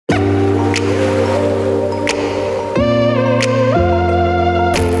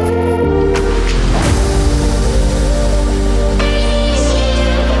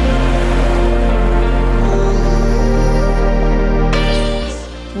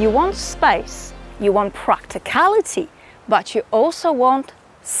You want space, you want practicality, but you also want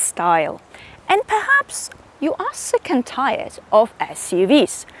style. And perhaps you are sick and tired of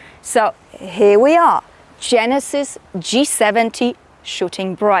SUVs. So here we are, Genesis G70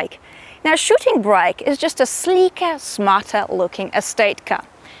 Shooting Brake. Now, Shooting Brake is just a sleeker, smarter looking estate car.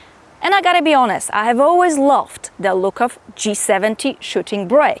 And I gotta be honest, I have always loved the look of G70 Shooting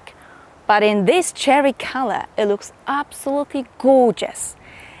Brake. But in this cherry color, it looks absolutely gorgeous.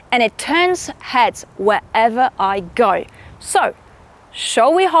 And it turns heads wherever I go. So,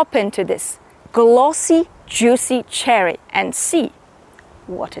 shall we hop into this glossy, juicy cherry and see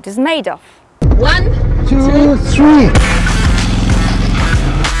what it is made of? 1, 2, 3.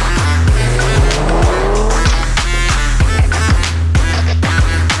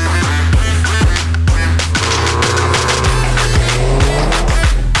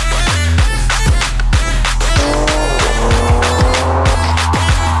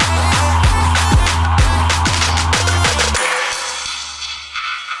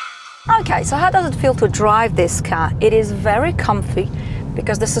 Okay, so how does it feel to drive this car? It is very comfy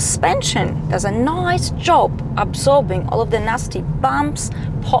because the suspension does a nice job absorbing all of the nasty bumps,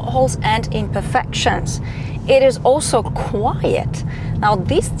 potholes and imperfections. It is also quiet. Now,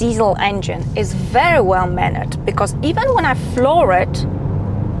 this diesel engine is very well mannered because even when I floor it,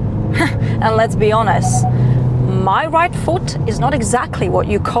 and let's be honest, my right foot is not exactly what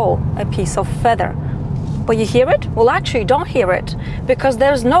you call a piece of feather. But you hear it? Well, actually, you don't hear it because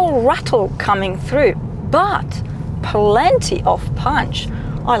there's no rattle coming through, but plenty of punch.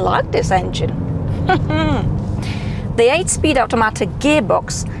 I like this engine. The 8-speed automatic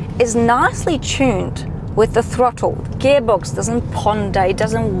gearbox is nicely tuned with the throttle. The gearbox doesn't ponder, it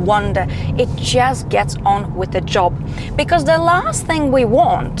doesn't wander, it just gets on with the job. Because the last thing we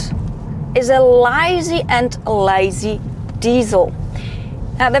want is a lazy diesel.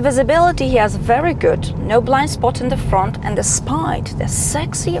 Now, the visibility here is very good, no blind spot in the front, and despite the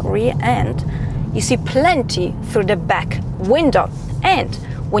sexy rear end, you see plenty through the back window. And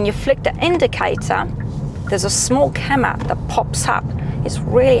when you flick the indicator, there's a small camera that pops up. It's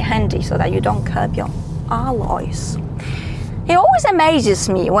really handy so that you don't curb your alloys. It always amazes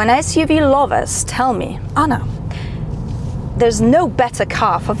me when SUV lovers tell me, oh no, there's no better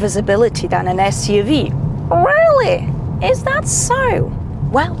car for visibility than an SUV. Really? Is that so?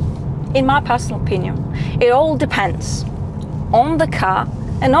 Well, in my personal opinion, it all depends on the car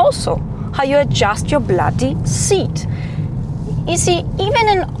and also how you adjust your bloody seat. You see, even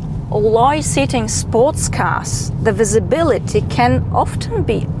in low-seating sports cars, the visibility can often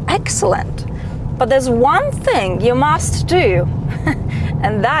be excellent. But there's one thing you must do,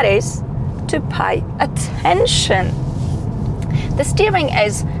 and that is to pay attention. The steering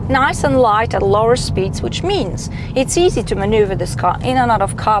is nice and light at lower speeds, which means it's easy to maneuver this car in and out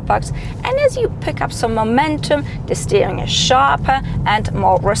of car parks, and as you pick up some momentum, the steering is sharper and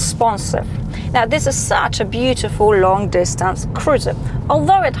more responsive. Now, this is such a beautiful long-distance cruiser,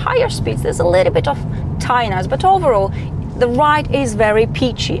 although at higher speeds there's a little bit of tiness, but overall the ride is very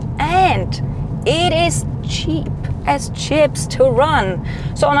peachy and it is cheap as chips to run.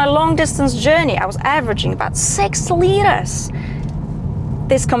 So on a long-distance journey I was averaging about 6 liters.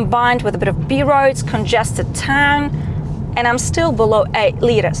 This combined with a bit of B-roads, congested town, and I'm still below 8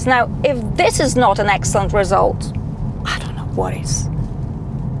 liters. Now, if this is not an excellent result, I don't know what is.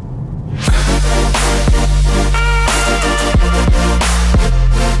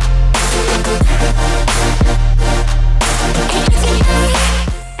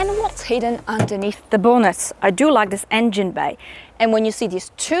 And what's hidden underneath the bonnet? I do like this engine bay, and when you see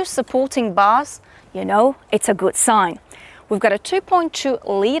these 2 supporting bars, you know it's a good sign. We've got a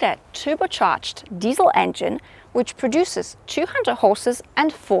 2.2-litre turbocharged diesel engine which produces 200 horses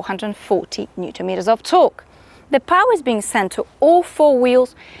and 440 Nm of torque. The power is being sent to all 4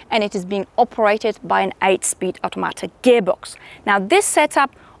 wheels and it is being operated by an 8-speed automatic gearbox. Now, this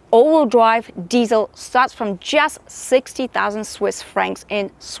setup, all-wheel drive diesel, starts from just 60,000 Swiss francs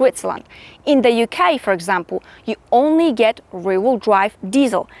in Switzerland. In the UK, for example, you only get rear-wheel drive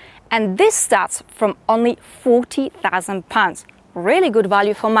diesel. And this starts from only £40,000. Really good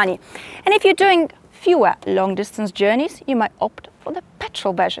value for money. And if you're doing fewer long-distance journeys, you might opt for the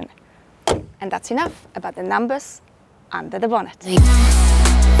petrol version. And that's enough about the numbers under the bonnet.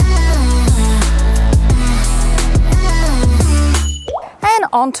 And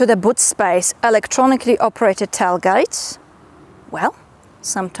onto the boot space. Electronically operated tailgates. Well,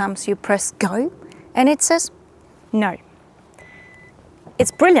 sometimes you press go and it says no.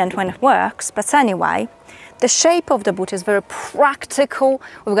 It's brilliant when it works, but anyway, The shape of the boot is very practical.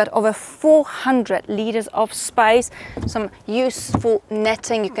 We've got over 400 liters of space, some useful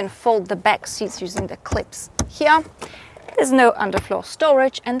netting. You can fold the back seats using the clips here. There's no underfloor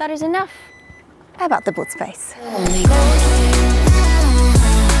storage, and that is enough about the boot space.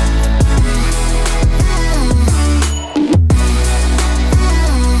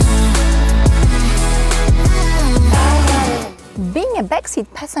 Being a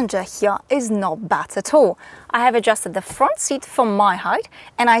backseat passenger here is not bad at all. I have adjusted the front seat for my height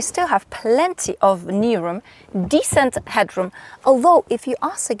and I still have plenty of knee room, decent headroom, although if you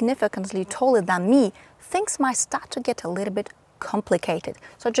are significantly taller than me, things might start to get a little bit complicated.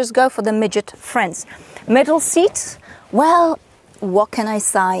 So just go for the midget friends. Middle seat, well, what can I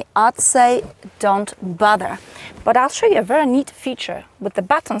say? I'd say don't bother. But I'll show you a very neat feature. With the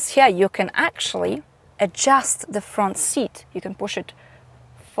buttons here, you can actually adjust the front seat. You can push it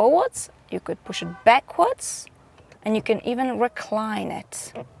forwards, you could push it backwards, and you can even recline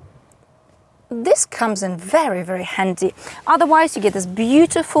it. This comes in very, very handy. Otherwise, you get this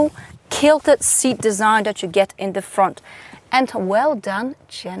beautiful kilted seat design that you get in the front. And well done,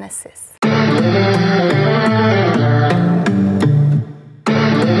 Genesis.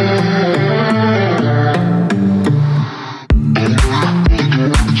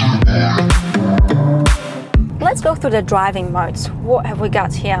 Let's go through the driving modes. What have we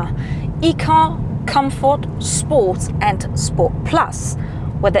got here? Eco, Comfort, Sports and Sport Plus,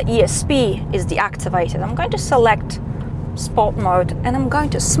 where the ESP is deactivated. I'm going to select Sport mode and I'm going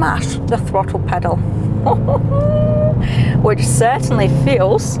to smash the throttle pedal, which certainly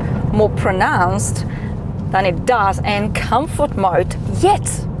feels more pronounced than it does in Comfort mode,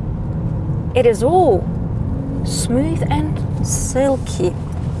 yet it is all smooth and silky.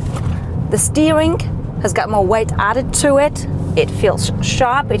 The steering has got more weight added to it. It feels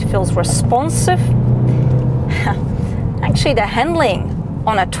sharp, it feels responsive. Actually, the handling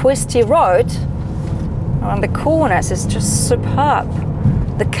on a twisty road around the corners is just superb.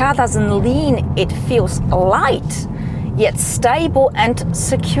 The car doesn't lean, it feels light, yet stable and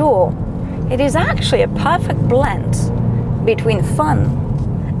secure. It is actually a perfect blend between fun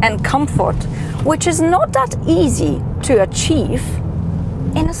and comfort, which is not that easy to achieve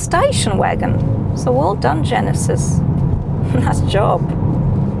in a station wagon. So well done, Genesis. Nice job.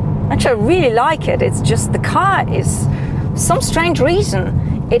 Actually, I really like it. It's just the car is, for some strange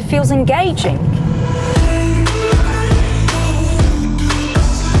reason, it feels engaging.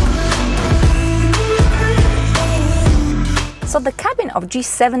 So the cabin of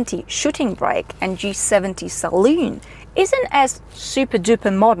G70 Shooting Brake and G70 Saloon isn't as super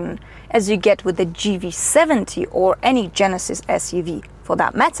duper modern as you get with the GV70 or any Genesis SUV for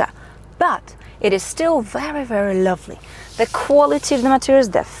that matter, but it is still very, very lovely. The quality of the materials,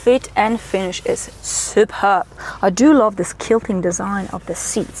 the fit and finish is superb. I do love this quilting design of the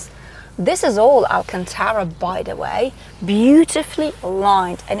seats. This is all Alcantara, by the way, beautifully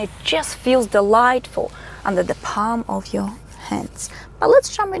lined, and it just feels delightful under the palm of your hands. But let's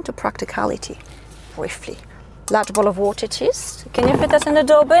jump into practicality briefly. Large bowl of water it is. Can you fit that in the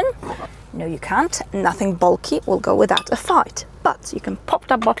door bin? No, you can't. Nothing bulky will go without a fight, but you can pop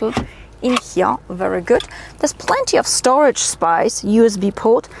that bottle in here. Very good. There's plenty of storage space, USB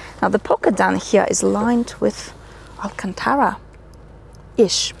port. Now the pocket down here is lined with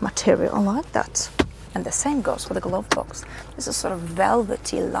Alcantara-ish material. I like that. And the same goes for the glove box. This is sort of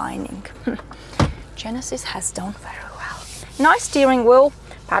velvety lining. Genesis has done very well. Nice steering wheel,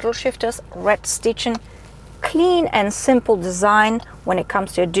 paddle shifters, red stitching, clean and simple design. When it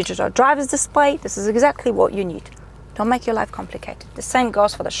comes to a digital driver's display, this is exactly what you need. Don't make your life complicated. The same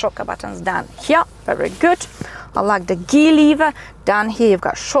goes for the shortcut buttons down here. Very good. I like the gear lever. Down here you've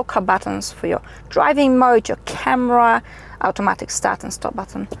got shortcut buttons for your driving mode, your camera, automatic start and stop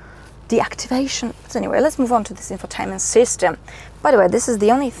button, deactivation. But anyway, let's move on to this infotainment system. By the way, this is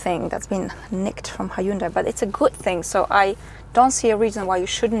the only thing that's been nicked from Hyundai, but it's a good thing, so I don't see a reason why you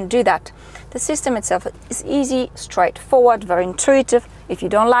shouldn't do that. The system itself is easy, straightforward, very intuitive. If you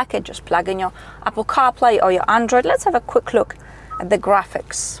don't like it, just plug in your Apple CarPlay or your Android. Let's have a quick look at the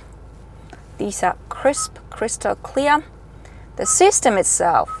graphics. These are crisp, crystal clear. The system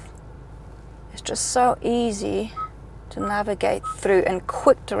itself is just so easy to navigate through and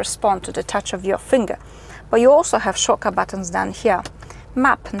quick to respond to the touch of your finger. But you also have shortcut buttons down here.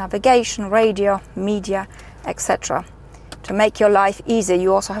 Map, navigation, radio, media, etc. To make your life easier,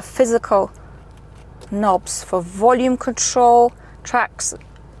 you also have physical knobs for volume control, tracks,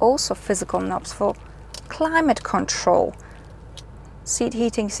 also physical knobs for climate control, seat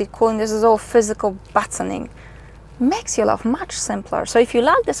heating, seat cooling. This is all physical buttoning. makes your life much simpler. So if you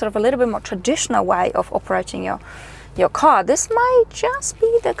like this sort of a little bit more traditional way of operating your car, this might just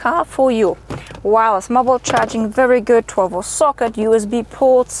be the car for you. Wireless mobile charging, very good, 12-volt socket, USB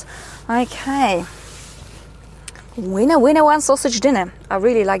ports. Okay. Winner, winner, one sausage dinner. I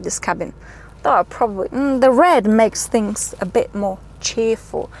really like this cabin. Though I probably, the red makes things a bit more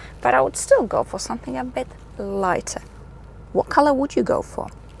cheerful, but I would still go for something a bit lighter. What color would you go for?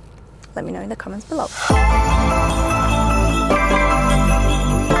 Let me know in the comments below.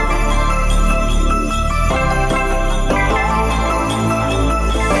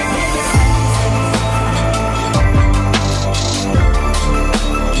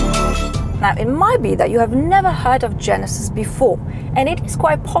 Now, it might be that you have never heard of Genesis before, and it is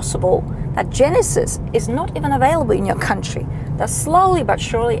quite possible that Genesis is not even available in your country. They're slowly but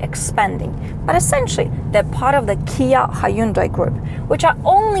surely expanding, but essentially they're part of the Kia Hyundai Group, which I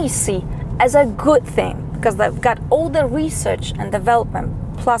only see as a good thing because they've got all the research and development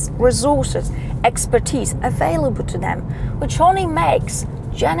plus resources, expertise available to them, which only makes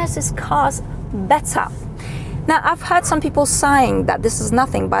Genesis cars better. Now, I've heard some people saying that this is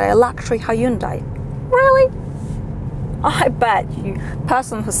nothing but a luxury Hyundai. Really? I bet you,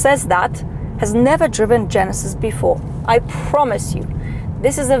 person who says that has never driven Genesis before. I promise you,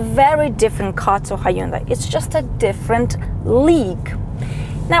 this is a very different car to Hyundai. It's just a different league.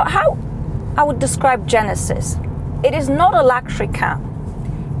 Now, how I would describe Genesis, it is not a luxury car.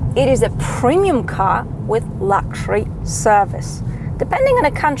 It is a premium car with luxury service. Depending on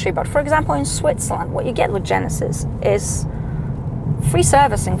the country, but for example in Switzerland, what you get with Genesis is free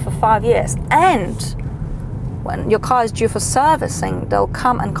servicing for 5 years, and when your car is due for servicing, they'll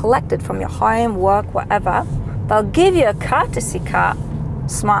come and collect it from your home, work, wherever. They'll give you a courtesy car,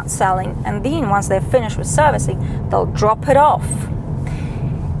 smart selling, and then once they're finished with servicing, they'll drop it off.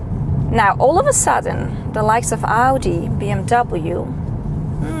 Now, all of a sudden, the likes of Audi, BMW,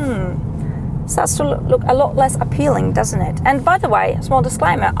 starts to look a lot less appealing, doesn't it? And by the way, small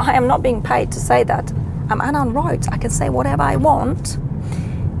disclaimer, I am not being paid to say that. I'm Anna on roads, I can say whatever I want.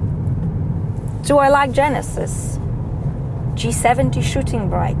 Do I like Genesis? G70 Shooting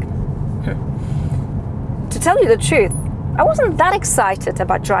Brake. To tell you the truth, I wasn't that excited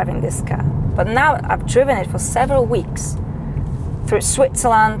about driving this car, but now I've driven it for several weeks through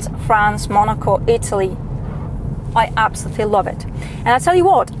Switzerland, France, Monaco, Italy. I absolutely love it. And I tell you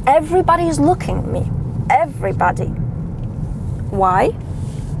what, everybody is looking at me. Everybody. Why?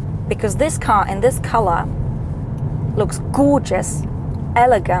 Because this car in this color looks gorgeous,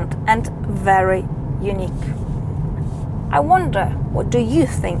 elegant, and very unique. I wonder, what do you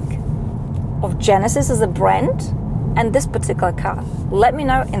think of Genesis as a brand and this particular car? Let me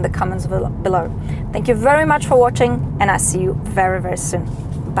know in the comments below. Thank you very much for watching, and I'll see you very, very soon.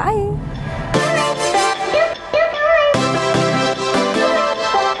 Bye!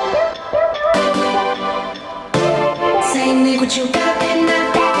 Say, nigga, what you got?